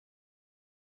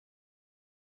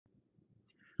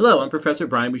Hello, I'm Professor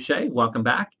Brian Bushee. Welcome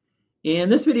back. In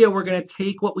this video, we're going to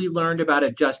take what we learned about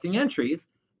adjusting entries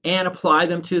and apply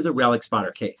them to the Relic spotter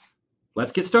case.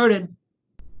 Let's get started.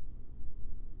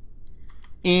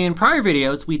 In prior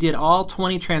videos, we did all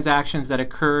 20 transactions that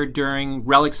occurred during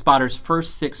Relic Spotter's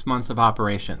first 6 months of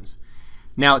operations.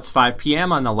 Now it's 5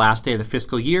 p.m. on the last day of the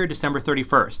fiscal year, December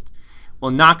 31st.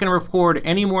 We're not going to record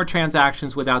any more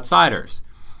transactions with outsiders.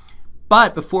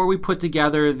 But before we put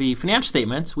together the financial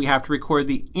statements, we have to record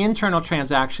the internal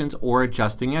transactions or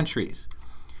adjusting entries.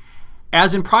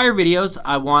 As in prior videos,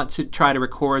 I want to try to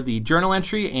record the journal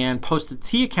entry and post a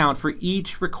T account for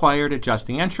each required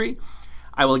adjusting entry.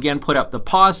 I will again put up the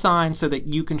pause sign so that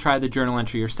you can try the journal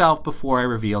entry yourself before I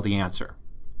reveal the answer.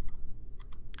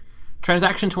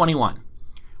 Transaction 21.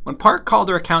 When Park called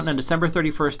her accountant on December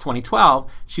 31st,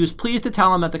 2012, she was pleased to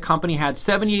tell him that the company had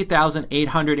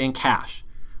 $78,800 in cash.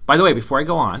 By the way, before I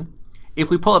go on, if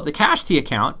we pull up the cash T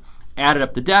account, added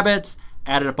up the debits,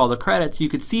 added up all the credits, you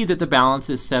could see that the balance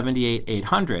is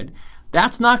 $78,800.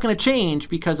 That's not going to change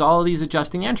because all of these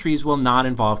adjusting entries will not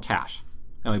involve cash.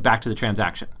 Anyway, back to the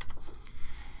transaction.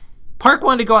 Park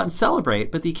wanted to go out and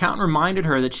celebrate, but the accountant reminded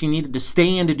her that she needed to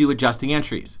stay in to do adjusting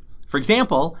entries. For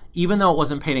example, even though it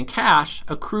wasn't paid in cash,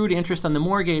 accrued interest on the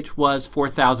mortgage was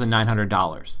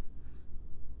 $4,900.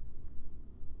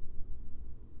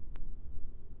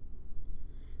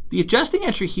 The adjusting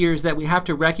entry here is that we have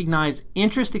to recognize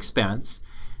interest expense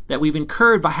that we've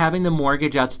incurred by having the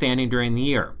mortgage outstanding during the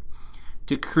year.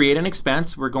 To create an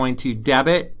expense, we're going to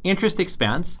debit interest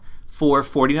expense for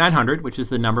 $4,900, which is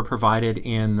the number provided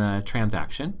in the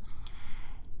transaction.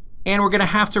 And we're going to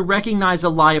have to recognize a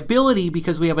liability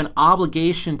because we have an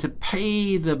obligation to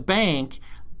pay the bank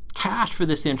cash for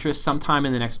this interest sometime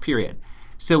in the next period.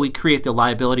 So we create the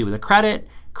liability with a credit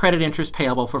interest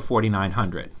payable for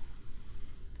 $4,900.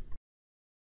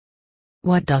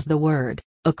 What does the word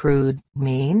accrued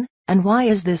mean, and why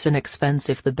is this an expense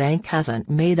if the bank hasn't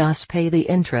made us pay the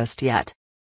interest yet?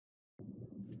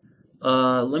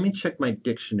 Let me check my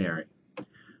dictionary.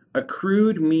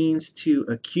 Accrued means to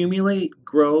accumulate,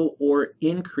 grow, or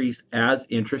increase as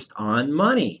interest on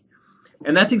money.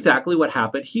 And that's exactly what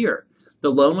happened here. The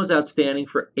loan was outstanding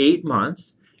for 8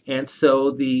 months, and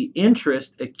so the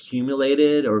interest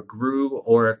accumulated or grew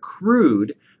or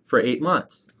accrued for 8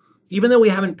 months. Even though we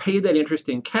haven't paid that interest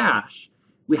in cash,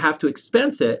 we have to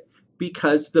expense it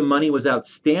because the money was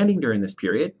outstanding during this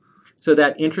period. So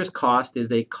that interest cost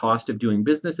is a cost of doing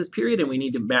business this period, and we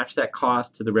need to match that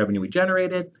cost to the revenue we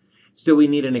generated. So we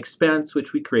need an expense,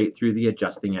 which we create through the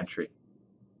adjusting entry.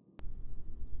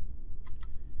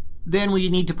 Then we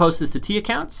need to post this to T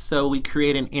accounts, so we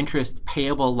create an interest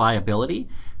payable liability.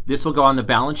 This will go on the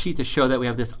balance sheet to show that we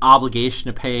have this obligation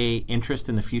to pay interest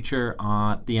in the future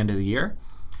at the end of the year.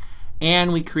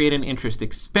 And we create an interest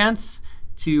expense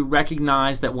to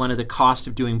recognize that one of the costs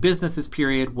of doing business this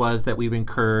period was that we've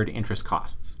incurred interest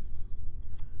costs.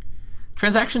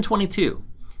 Transaction 22.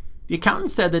 The accountant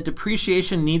said that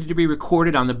depreciation needed to be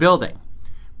recorded on the building.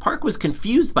 Park was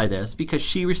confused by this because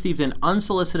she received an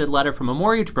unsolicited letter from a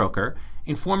mortgage broker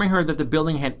informing her that the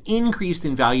building had increased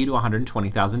in value to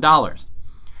 $120,000.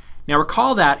 Now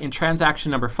recall that in transaction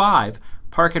number 5,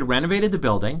 Park had renovated the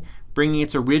building, bringing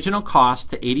its original cost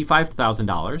to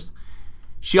 $85,000.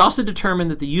 She also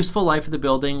determined that the useful life of the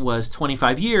building was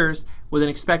 25 years with an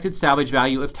expected salvage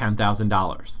value of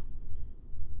 $10,000.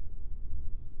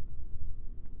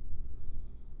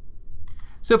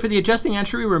 So for the adjusting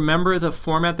entry, remember the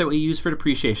format that we use for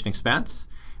depreciation expense.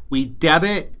 We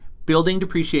debit building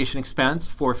depreciation expense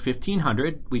for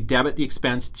 $1,500. We debit the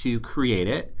expense to create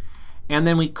it. And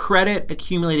then we credit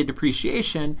accumulated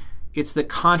depreciation. It's the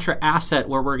contra asset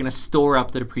where we're going to store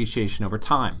up the depreciation over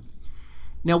time.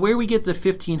 Now where we get the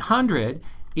 $1,500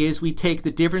 is we take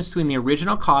the difference between the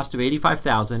original cost of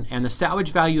 $85,000 and the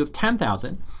salvage value of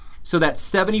 $10,000. So that's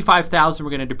 $75,000 we're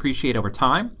going to depreciate over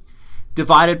time.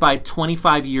 Divided by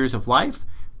 25 years of life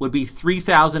would be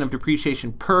 $3,000 of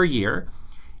depreciation per year.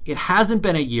 It hasn't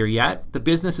been a year yet. The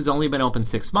business has only been open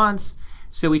 6 months.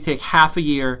 So we take half a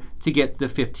year to get the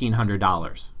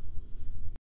 $1,500.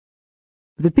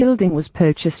 The building was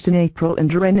purchased in April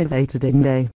and renovated in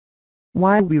May.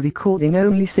 Why are we recording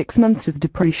only 6 months of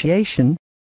depreciation?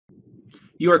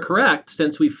 You are correct.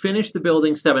 Since we finished the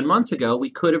building 7 months ago, we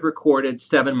could have recorded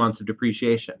 7 months of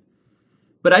depreciation.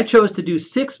 But I chose to do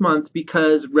 6 months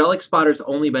because Relic Spotter's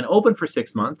only been open for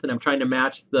 6 months, and I'm trying to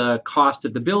match the cost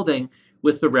of the building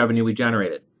with the revenue we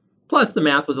generated. Plus, the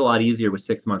math was a lot easier with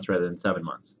 6 months rather than 7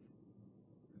 months.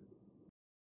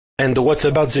 And what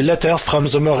about the letter from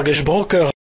the mortgage broker?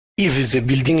 If the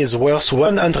building is worth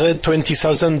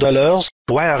 $120,000,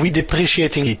 why are we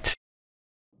depreciating it?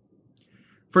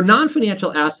 For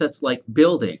non-financial assets like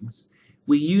buildings,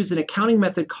 we use an accounting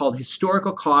method called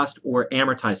historical cost or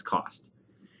amortized cost.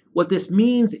 What this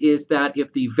means is that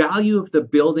if the value of the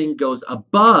building goes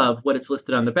above what it's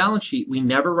listed on the balance sheet, we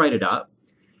never write it up.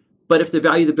 But if the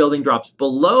value of the building drops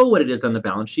below what it is on the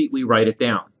balance sheet, we write it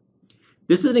down.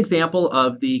 This is an example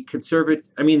of the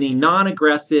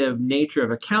non-aggressive nature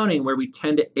of accounting, where we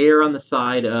tend to err on the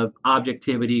side of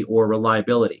objectivity or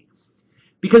reliability.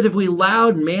 Because if we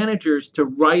allowed managers to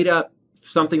write up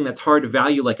something that's hard to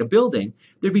value like a building,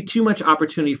 there'd be too much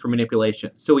opportunity for manipulation.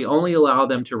 So we only allow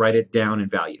them to write it down in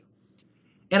value.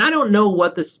 And I don't know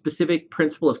what the specific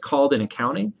principle is called in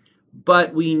accounting,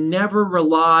 but we never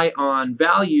rely on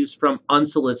values from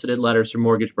unsolicited letters from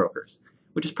mortgage brokers,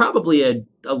 which is probably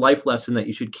a life lesson that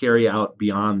you should carry out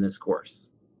beyond this course.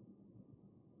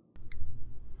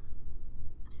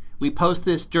 We post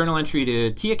this journal entry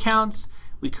to T accounts.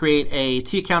 We create a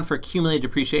T account for accumulated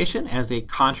depreciation as a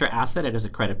contra asset, it as a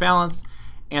credit balance,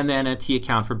 and then a T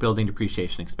account for building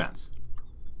depreciation expense.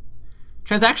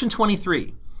 Transaction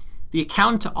 23. The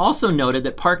accountant also noted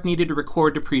that Park needed to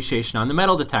record depreciation on the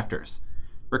metal detectors.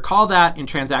 Recall that in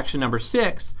transaction number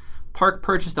 6, Park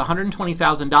purchased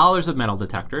 $120,000 of metal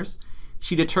detectors.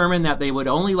 She determined that they would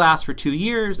only last for 2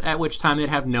 years, at which time they'd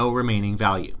have no remaining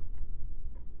value.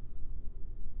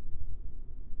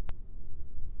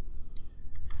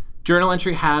 Journal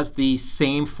entry has the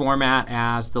same format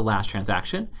as the last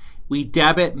transaction. We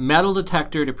debit metal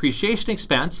detector depreciation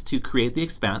expense to create the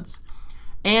expense,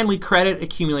 and we credit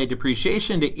accumulated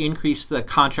depreciation to increase the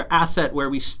contra asset where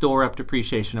we store up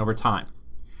depreciation over time.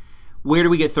 Where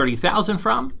do we get $30,000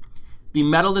 from? The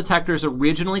metal detectors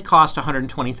originally cost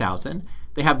 $120,000.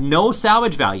 They have no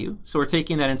salvage value, so we're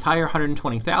taking that entire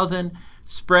 $120,000,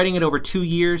 spreading it over 2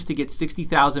 years to get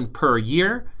 $60,000 per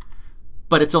year,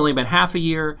 but it's only been half a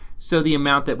year, so the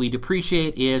amount that we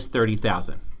depreciate is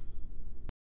 $30,000.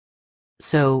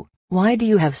 So, why do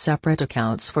you have separate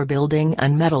accounts for building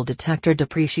and metal detector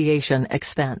depreciation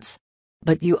expense?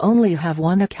 But you only have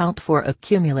one account for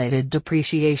accumulated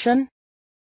depreciation?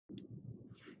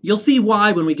 You'll see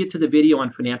why when we get to the video on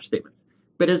financial statements.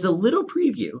 But as a little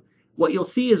preview, what you'll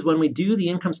see is when we do the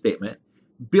income statement,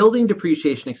 building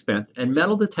depreciation expense and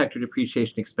metal detector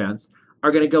depreciation expense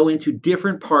are going to go into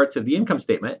different parts of the income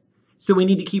statement, so we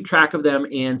need to keep track of them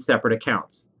in separate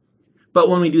accounts. But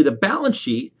when we do the balance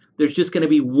sheet, there's just going to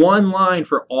be one line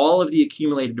for all of the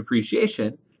accumulated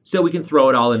depreciation, so we can throw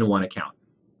it all into one account.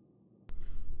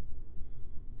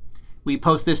 We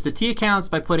post this to T accounts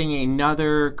by putting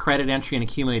another credit entry in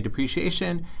accumulated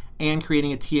depreciation and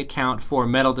creating a T account for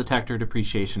metal detector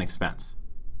depreciation expense.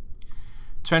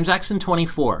 Transaction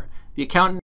 24. The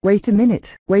accountant... Wait a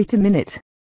minute.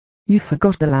 You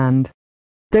forgot the land.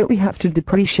 Don't we have to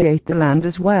depreciate the land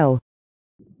as well?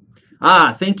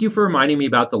 Thank you for reminding me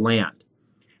about the land.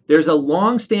 There's a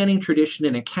long-standing tradition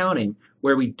in accounting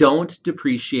where we don't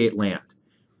depreciate land.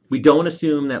 We don't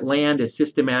assume that land is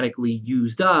systematically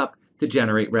used up to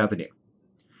generate revenue.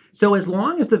 So as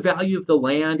long as the value of the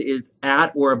land is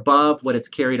at or above what it's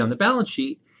carried on the balance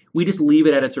sheet, we just leave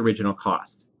it at its original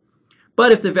cost.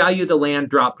 But if the value of the land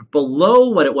dropped below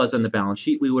what it was on the balance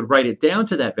sheet, we would write it down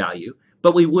to that value,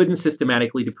 but we wouldn't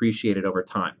systematically depreciate it over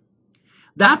time.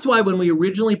 That's why when we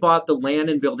originally bought the land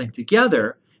and building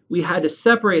together, we had to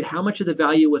separate how much of the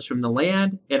value was from the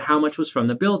land and how much was from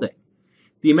the building.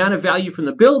 The amount of value from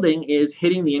the building is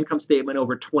hitting the income statement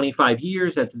over 25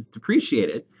 years as it's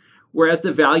depreciated, whereas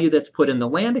the value that's put in the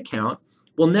land account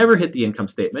will never hit the income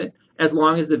statement as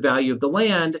long as the value of the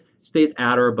land stays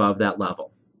at or above that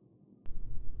level.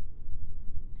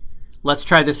 Let's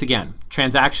try this again.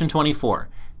 Transaction 24.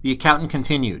 The accountant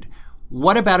continued.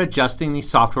 What about adjusting the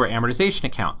software amortization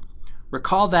account?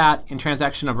 Recall that in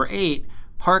transaction number 8,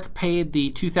 Park paid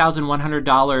the $2,100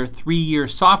 3-year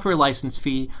software license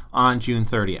fee on June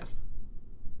 30th.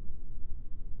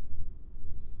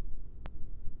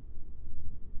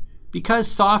 Because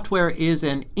software is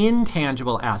an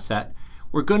intangible asset,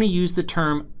 we're going to use the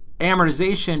term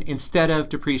amortization instead of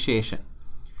depreciation.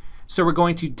 So we're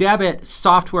going to debit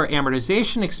software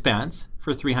amortization expense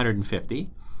for $350.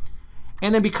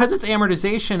 And then because it's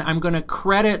amortization, I'm going to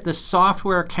credit the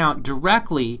software account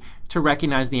directly to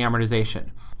recognize the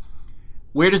amortization.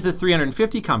 Where does the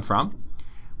 $350 come from?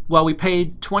 Well, we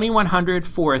paid $2,100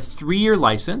 for a 3-year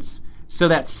license, so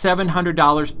that's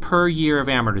 $700 per year of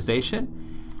amortization.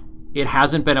 It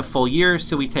hasn't been a full year,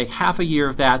 so we take half a year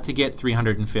of that to get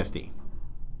 $350.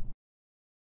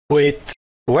 Wait,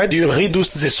 why do you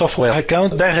reduce the software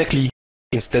account directly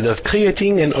instead of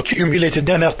creating an accumulated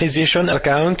amortization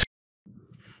account?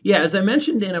 Yeah, as I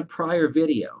mentioned in a prior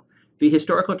video, the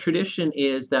historical tradition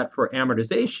is that for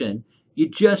amortization, You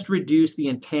just reduce the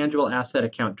intangible asset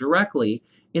account directly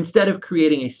instead of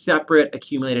creating a separate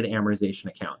accumulated amortization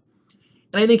account.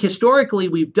 And I think historically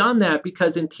we've done that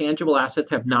because intangible assets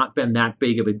have not been that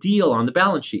big of a deal on the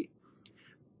balance sheet.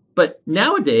 But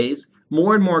nowadays,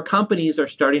 more and more companies are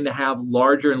starting to have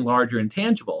larger and larger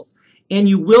intangibles, and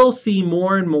you will see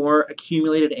more and more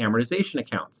accumulated amortization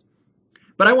accounts.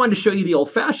 But I wanted to show you the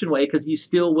old-fashioned way because you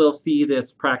still will see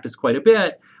this practice quite a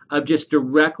bit of just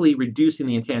directly reducing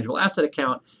the intangible asset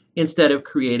account instead of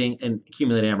creating an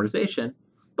accumulated amortization.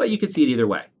 But you can see it either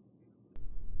way.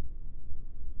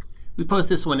 We post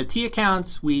this one to T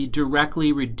accounts. We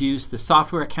directly reduce the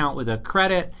software account with a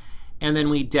credit, and then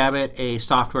we debit a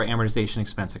software amortization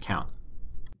expense account.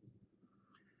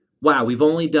 Wow, we've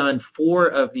only done 4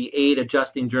 of the 8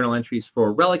 adjusting journal entries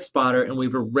for Relic Spotter, and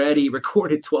we've already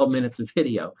recorded 12 minutes of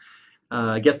video.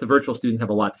 I guess the virtual students have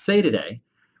a lot to say today.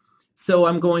 So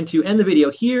I'm going to end the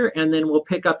video here, and then we'll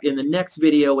pick up in the next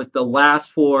video with the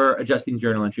last 4 adjusting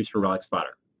journal entries for Relic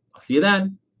Spotter. I'll see you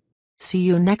then. See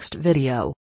you next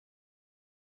video.